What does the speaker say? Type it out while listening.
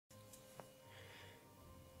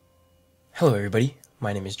Hello everybody,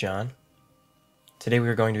 my name is John. Today we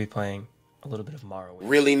are going to be playing a little bit of Morrowind.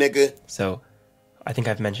 Really, nigga? So, I think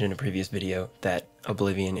I've mentioned in a previous video that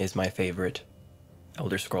Oblivion is my favorite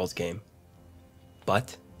Elder Scrolls game.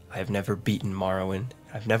 But, I have never beaten Morrowind.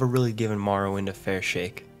 I've never really given Morrowind a fair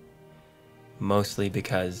shake. Mostly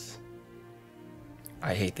because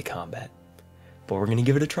I hate the combat. But we're going to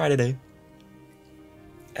give it a try today.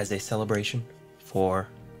 As a celebration for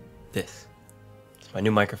this. It's my new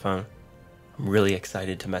microphone. I'm really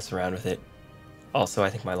excited to mess around with it. Also,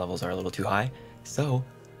 I think my levels are a little too high, so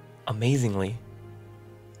amazingly,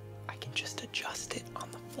 I can just adjust it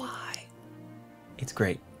on the fly. It's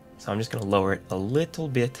great. So I'm just going to lower it a little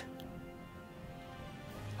bit.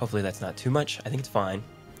 Hopefully that's not too much. I think it's fine.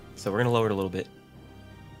 So we're going to lower it a little bit,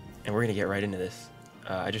 and we're going to get right into this.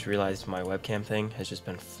 I just realized my webcam thing has just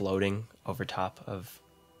been floating over top of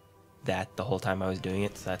that the whole time I was doing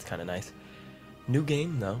it, so that's kind of nice. New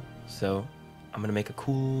game, though, so I'm gonna make a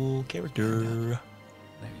cool character. There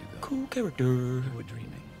you go. Cool character. You were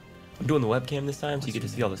dreaming. I'm doing the webcam this time, so you get to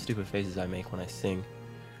see all the stupid faces I make when I sing.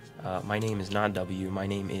 My name is not W. My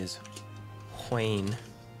name is Juaine.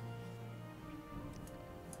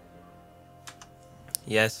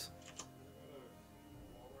 Yes.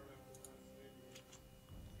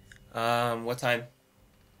 What time?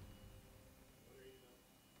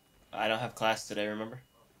 I don't have class today, remember?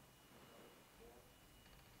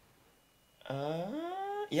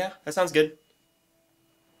 Yeah, that sounds good.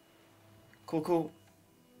 Cool, cool.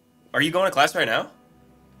 Are you going to class right now?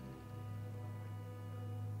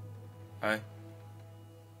 Alright.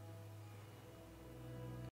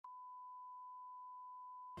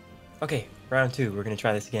 Okay, round 2. We're gonna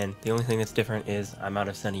try this again. The only thing that's different is I'm out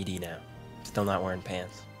of Sun ED now. Still not wearing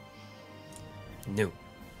pants. New.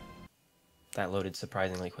 That loaded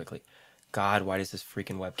surprisingly quickly. God, why does this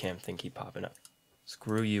freaking webcam thing keep popping up?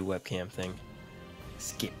 Screw you, webcam thing.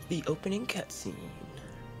 Skip the opening cutscene.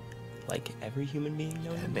 Like every human being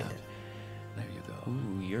known to man. There you go.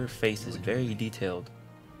 Ooh, your face is very detailed.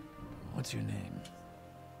 What's your name?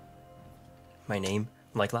 My name,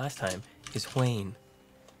 like last time, is Juaine.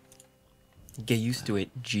 Get used to it,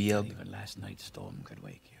 Giub. Even last night's storm could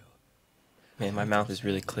wake you. Man, my mouth is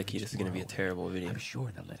really clicky. This is gonna be a terrible video. I'm sure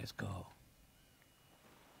they'll let us go.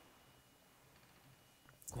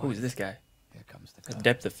 Who is this guy? Here comes the The car.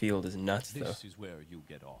 depth of field is nuts, though. This is where you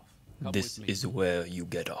get off. Come This with me. is where you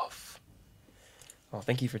get off. Well,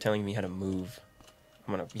 thank you for telling me how to move.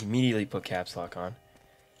 I'm gonna immediately put caps lock on.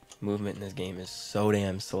 Movement in this game is so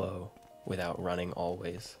damn slow without running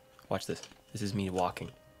always. Watch this. This is me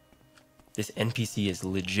walking. This NPC is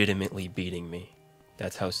legitimately beating me.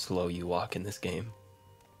 That's how slow you walk in this game.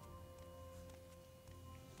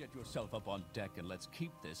 Get yourself up on deck and let's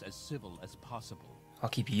keep this as civil as possible. I'll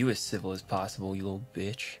keep you as civil as possible, you little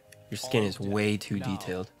bitch. Your skin is way too Now,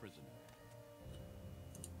 detailed. prisoner.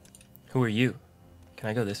 Who are you? Can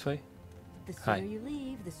I go this way? The sooner Hi. you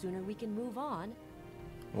leave, the sooner we can move on.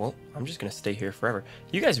 Well, I'm just gonna stay here forever.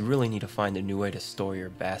 You guys really need to find a new way to store your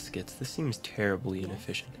baskets. This seems terribly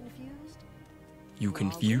inefficient. Confused? You We're all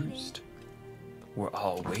confused? We're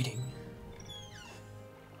all waiting.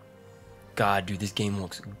 God, dude, this game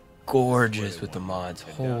looks gorgeous with the mods.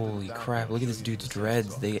 Holy crap, look at this dude's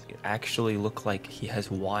dreads. They actually look like he has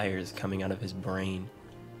wires coming out of his brain.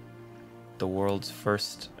 The world's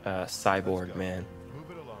first cyborg man. Move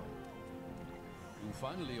it along. You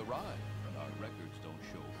finally arrived, and our records don't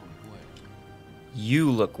show from where. You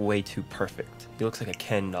look way too perfect. He looks like a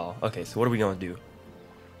Ken doll. Okay, so what are we gonna do?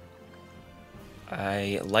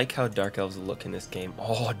 I like how Dark Elves look in this game.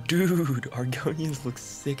 Oh, dude, Argonians look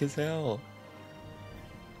sick as hell.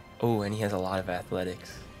 Oh, and he has a lot of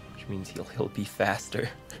athletics, which means he'll be faster.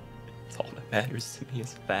 That's all that matters to me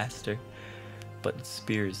is faster. But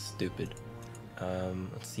Spear is stupid.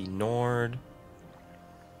 Let's see, Nord.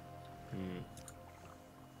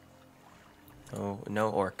 Oh,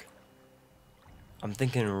 no Orc. I'm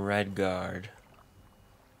thinking Redguard.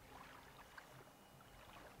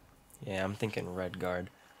 Yeah, I'm thinking Redguard.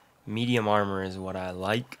 Medium armor is what I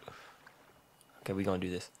like. Okay, we gonna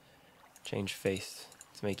do this. Change face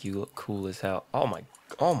to make you look cool as hell. Oh my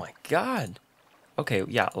god. Okay,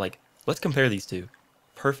 yeah, like, let's compare these two.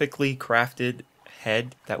 Perfectly crafted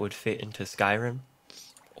head that would fit into Skyrim,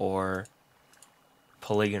 or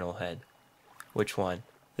polygonal head. Which one?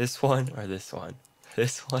 This one or this one?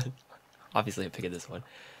 This one? Obviously I picked this one.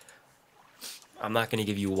 I'm not gonna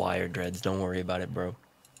give you wire dreads, don't worry about it, bro.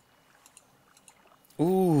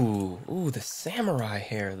 Ooh, the samurai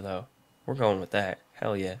hair, though. We're going with that.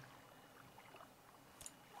 Hell yeah.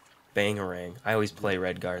 Bangarang. I always play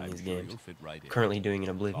Redguard in these games. Currently doing an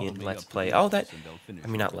Oblivion Let's Play. Oh, that... I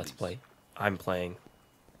mean, not Let's Play. I'm playing.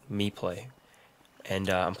 Me play. And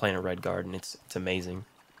I'm playing a red guard, and it's amazing.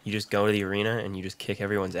 You just go to the arena, and you just kick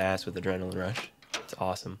everyone's ass with Adrenaline Rush. It's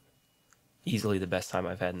awesome. Easily the best time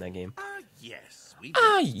I've had in that game. Yes.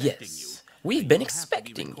 Yes. We've been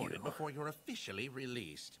expecting you. Before you're officially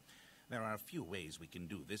released. There are a few ways we can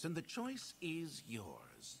do this, and the choice is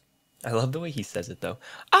yours. I love the way he says it, though.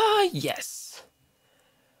 Yes.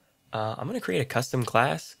 I'm going to create a custom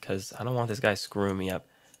class, because I don't want this guy screwing me up.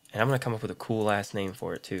 And I'm going to come up with a cool last name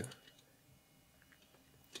for it, too.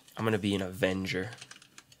 I'm going to be an Avenger.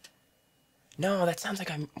 No, that sounds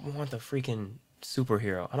like I want the freaking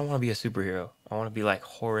superhero. I don't want to be a superhero. I want to be like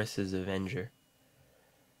Horus's Avenger.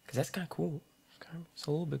 Because that's kind of cool. It's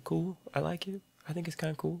a little bit cool. I like it. I think it's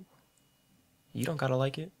kind of cool. You don't gotta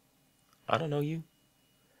like it. I don't know you.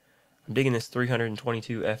 I'm digging this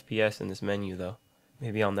 322 FPS in this menu, though.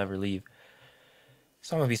 Maybe I'll never leave.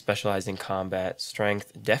 So I'm going to be specialized in combat,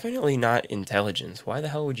 strength. Definitely not intelligence. Why the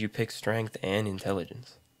hell would you pick strength and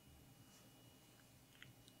intelligence?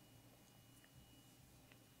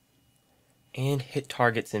 And hit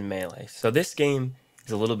targets in melee. So this game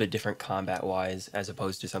is a little bit different combat-wise as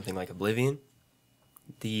opposed to something like Oblivion.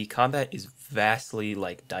 The combat is vastly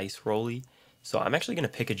like dice rolly. So I'm actually going to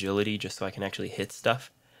pick agility just so I can actually hit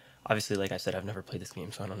stuff. Obviously, like I said, I've never played this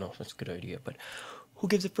game, so I don't know if it's a good idea, but who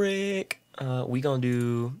gives a frick? We gonna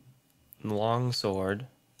do long sword.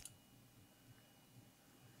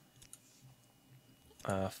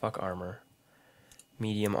 Fuck armor.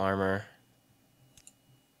 Medium armor.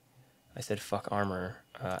 I said fuck armor.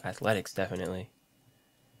 Athletics, definitely.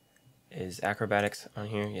 Is acrobatics on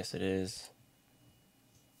here? Yes, it is.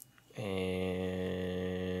 And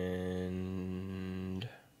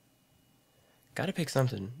gotta pick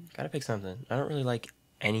something. Gotta pick something. I don't really like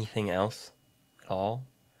anything else at all.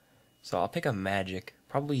 So I'll pick a magic.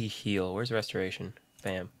 Probably heal. Where's restoration?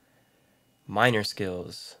 Bam. Minor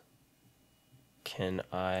skills. Can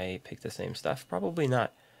I pick the same stuff? Probably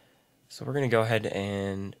not. So we're gonna go ahead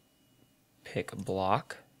and pick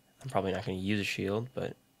block. I'm probably not gonna use a shield,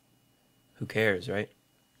 but who cares, right?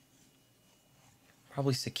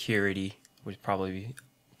 Probably security would probably be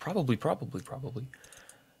probably.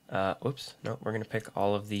 Whoops, no, we're gonna pick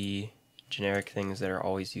all of the generic things that are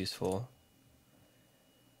always useful.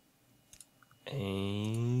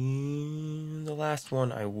 And the last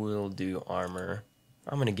one I will do armor.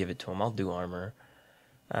 I'm gonna give it to him. I'll do armor.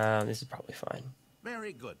 This is probably fine.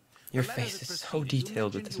 Very good. Your face is so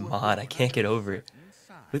detailed with this mod. I can't get over it.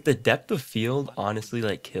 With the depth of field, honestly,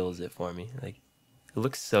 like kills it for me. Like, it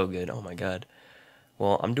looks so good. Oh my god.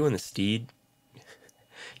 Well, I'm doing the steed.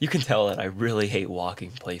 You can tell that I really hate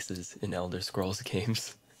walking places in Elder Scrolls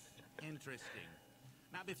games. Interesting.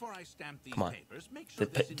 Now, before I stamp these Come on. papers, make sure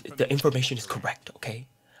The information is correct, okay?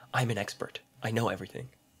 I'm an expert. I know everything.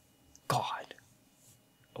 God.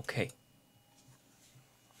 Okay.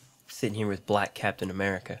 Sitting here with Black Captain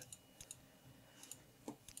America.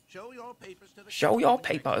 Show your papers to the Show your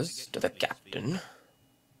papers to the captain.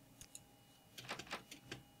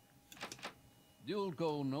 You'll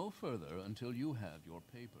go no further until you have your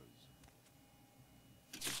papers.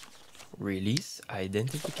 Release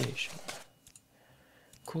identification.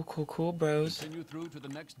 Cool, bros. Continue through to the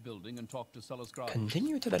next building and talk to Celis Gravis.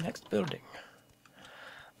 Continue to the next building.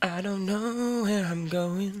 I don't know where I'm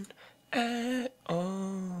going at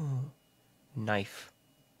all. Knife.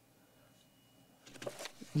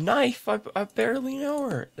 Knife? I barely know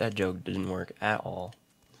her. That joke didn't work at all.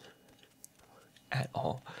 At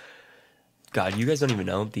all. God, you guys don't even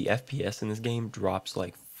know. The FPS in this game drops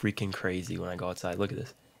like freaking crazy when I go outside. Look at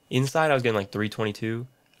this. Inside I was getting like 322.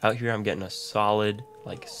 Out here I'm getting a solid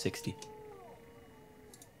like 60.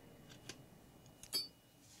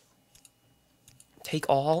 Take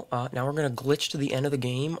all. Now we're going to glitch to the end of the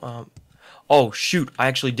game. Oh, shoot. I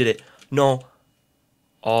actually did it. No.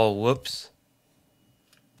 Oh, whoops.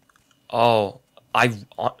 Oh, I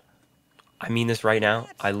mean this right now.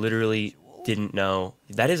 I literally didn't know.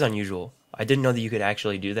 That is unusual. I didn't know that you could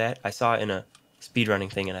actually do that. I saw it in a speedrunning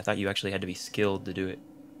thing, and I thought you actually had to be skilled to do it.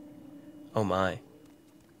 Oh my.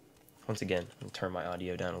 Once again, I'm going to turn my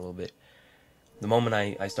audio down a little bit. The moment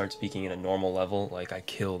I start speaking at a normal level, like, I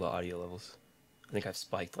kill the audio levels. I think I've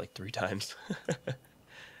spiked like 3 times.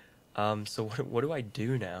 So what do I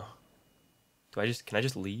do now? Can I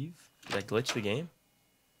just leave? Did I glitch the game?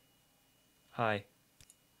 Hi.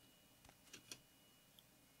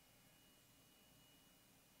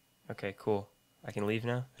 Okay, cool. I can leave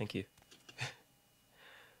now? Thank you.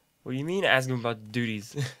 What do you mean ask him about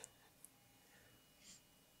duties?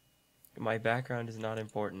 My background is not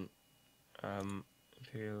important.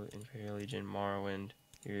 Imperial Legion, Morrowind,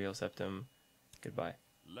 Imperial Septum. Goodbye.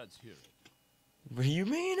 Let's hear it. What do you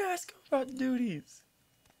mean ask about duties?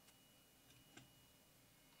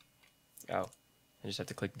 Oh, I just have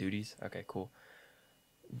to click duties? Okay, cool.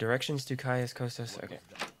 Directions to Caius Costas. Okay.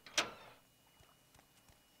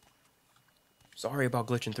 Sorry about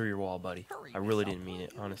glitching through your wall, buddy. I really didn't mean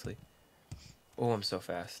it, honestly. Oh, I'm so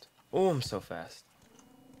fast. Oh, I'm so fast.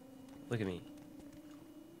 Look at me.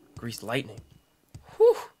 Greased lightning.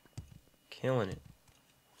 Whew! Killing it.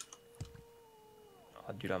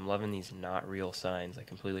 Oh, dude, I'm loving these not real signs. I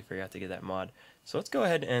completely forgot to get that mod. So let's go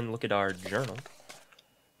ahead and look at our journal.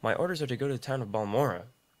 My orders are to go to the town of Balmora.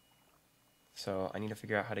 So I need to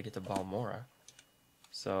figure out how to get to Balmora.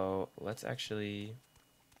 So let's actually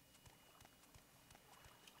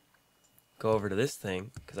go over to this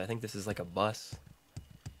thing, because I think this is like a bus.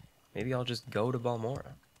 Maybe I'll just go to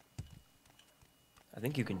Balmora. I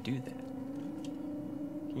think you can do that.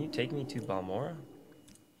 Can you take me to Balmora?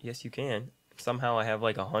 Yes, you can. Somehow I have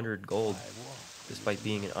like 100 gold, despite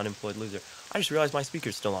being an unemployed loser. I just realized my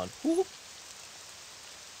speaker's still on. Whoop.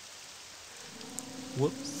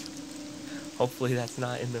 Whoops. Hopefully that's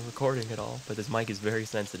not in the recording at all, but this mic is very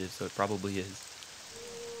sensitive, so it probably is.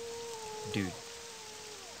 Dude,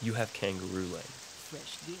 you have kangaroo legs.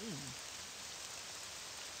 Fresh game.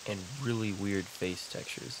 And really weird face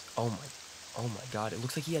textures. Oh my god, it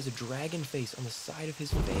looks like he has a dragon face on the side of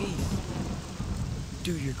his face.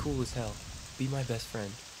 Dude, you're cool as hell. Be my best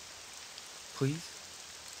friend. Please?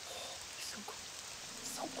 Oh, he's so cool.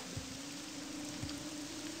 So cool.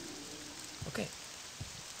 Okay.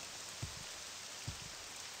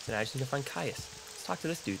 So now I just need to find Caius. Let's talk to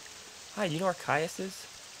this dude. Hi, do you know where Caius is?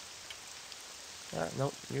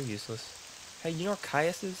 Nope, you're useless. Hey, you know where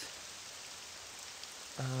Caius is?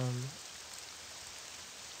 Oh,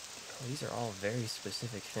 these are all very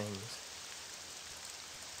specific things.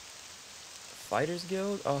 Fighters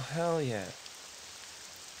Guild? Oh, hell yeah.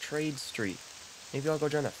 Trade Street. Maybe I'll go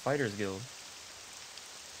join that Fighters Guild.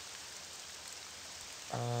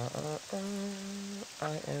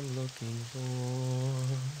 I am looking for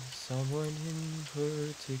someone in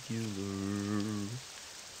particular.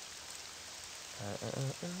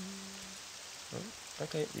 Oh,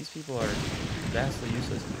 okay, these people are vastly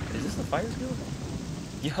useless. Is this the Fighters Guild?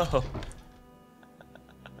 Yo!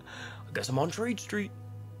 I guess I'm on Trade Street.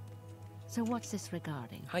 So what's this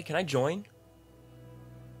regarding? Hi, can I join?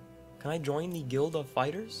 Can I join the Guild of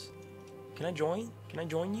Fighters? Can I join? Can I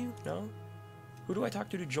join you? No? Who do I talk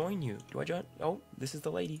to join you? Do I join? Oh, this is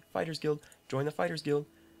the lady. Fighters Guild. Join the Fighters Guild.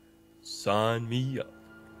 Sign me up.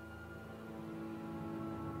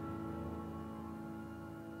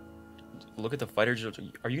 Look at the Fighters Guild.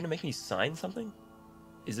 Are you gonna make me sign something?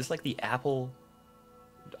 Is this like the Apple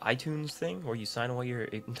iTunes thing where you sign away your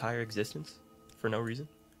entire existence for no reason?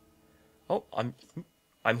 Oh, I'm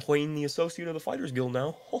Juaine, the associate of the Fighters Guild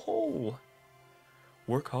now. Ho ho!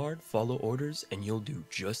 Work hard, follow orders, and you'll do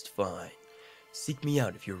just fine. Seek me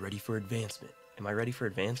out if you're ready for advancement. Am I ready for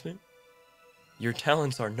advancement? Your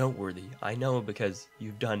talents are noteworthy. I know, because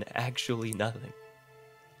you've done actually nothing.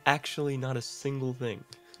 Actually not a single thing.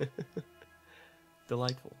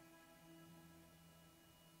 Delightful.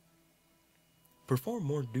 Perform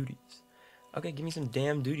more duties. Okay, give me some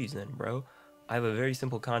damn duties then, bro. I have a very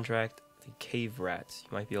simple contract. The cave rats.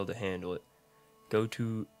 You might be able to handle it. Go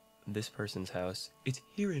to this person's house. It's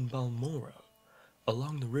here in Balmora,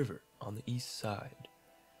 along the river on the east side.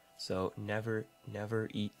 So never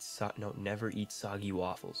eat soggy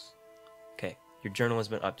waffles. Okay, your journal has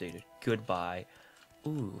been updated. Goodbye.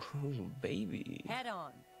 Ooh, baby. Head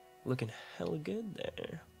on. Looking hella good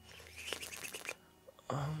there.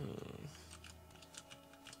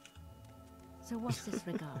 So what's this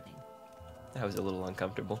regarding? That was a little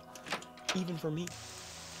uncomfortable. Even for me.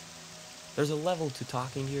 There's a level to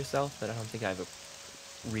talking to yourself that I don't think I've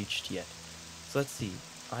reached yet. So let's see.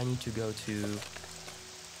 I need to go to...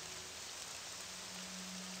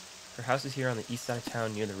 Her house is here on the east side of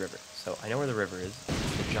town near the river. So I know where the river is.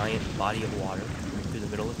 It's a giant body of water through the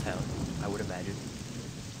middle of town, I would imagine.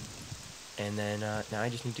 And then now I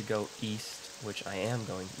just need to go east, which I am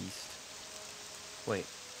going east. Wait.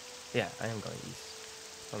 Yeah, I am going east.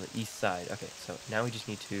 On the east side. Okay, so now we just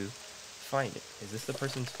need to find it. Is this the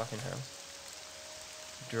person's fucking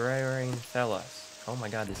house? Draring Fellas. Oh my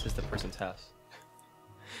god, this is the person's house.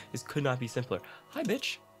 This could not be simpler. Hi,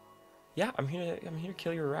 bitch. Yeah, I'm here to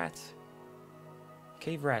kill your rats.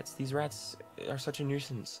 Cave rats. These rats are such a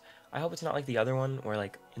nuisance. I hope it's not like the other one where,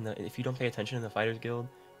 like, if you don't pay attention in the Fighters Guild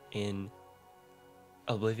in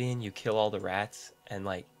Oblivion, you kill all the rats and,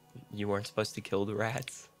 like, you weren't supposed to kill the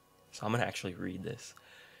rats. So I'm gonna actually read this.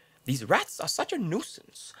 These rats are such a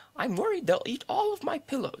nuisance. I'm worried they'll eat all of my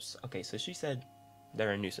pillows. Okay, so she said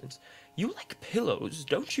They're a nuisance. You like pillows,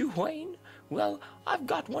 don't you, Juaine? Well, I've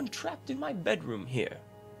got one trapped in my bedroom here.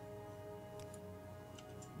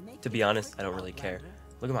 To be honest, I don't really care.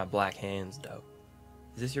 Look at my black hands, though.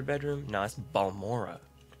 Is this your bedroom? No, it's Balmora.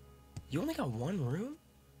 You only got one room?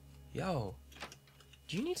 Yo,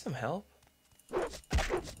 do you need some help? I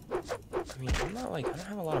mean, I'm not like, I don't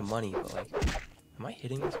have a lot of money, but like, am I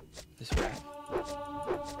hitting this rat?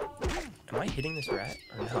 Am I hitting this rat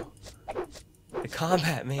or no? The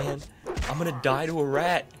combat, man. I'm gonna die to a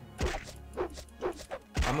rat.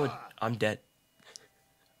 I'm dead.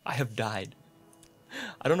 I have died.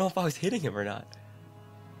 I don't know if I was hitting him or not.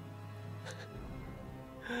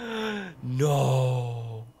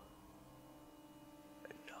 No.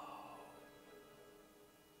 No.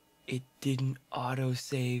 It didn't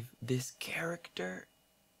autosave this character.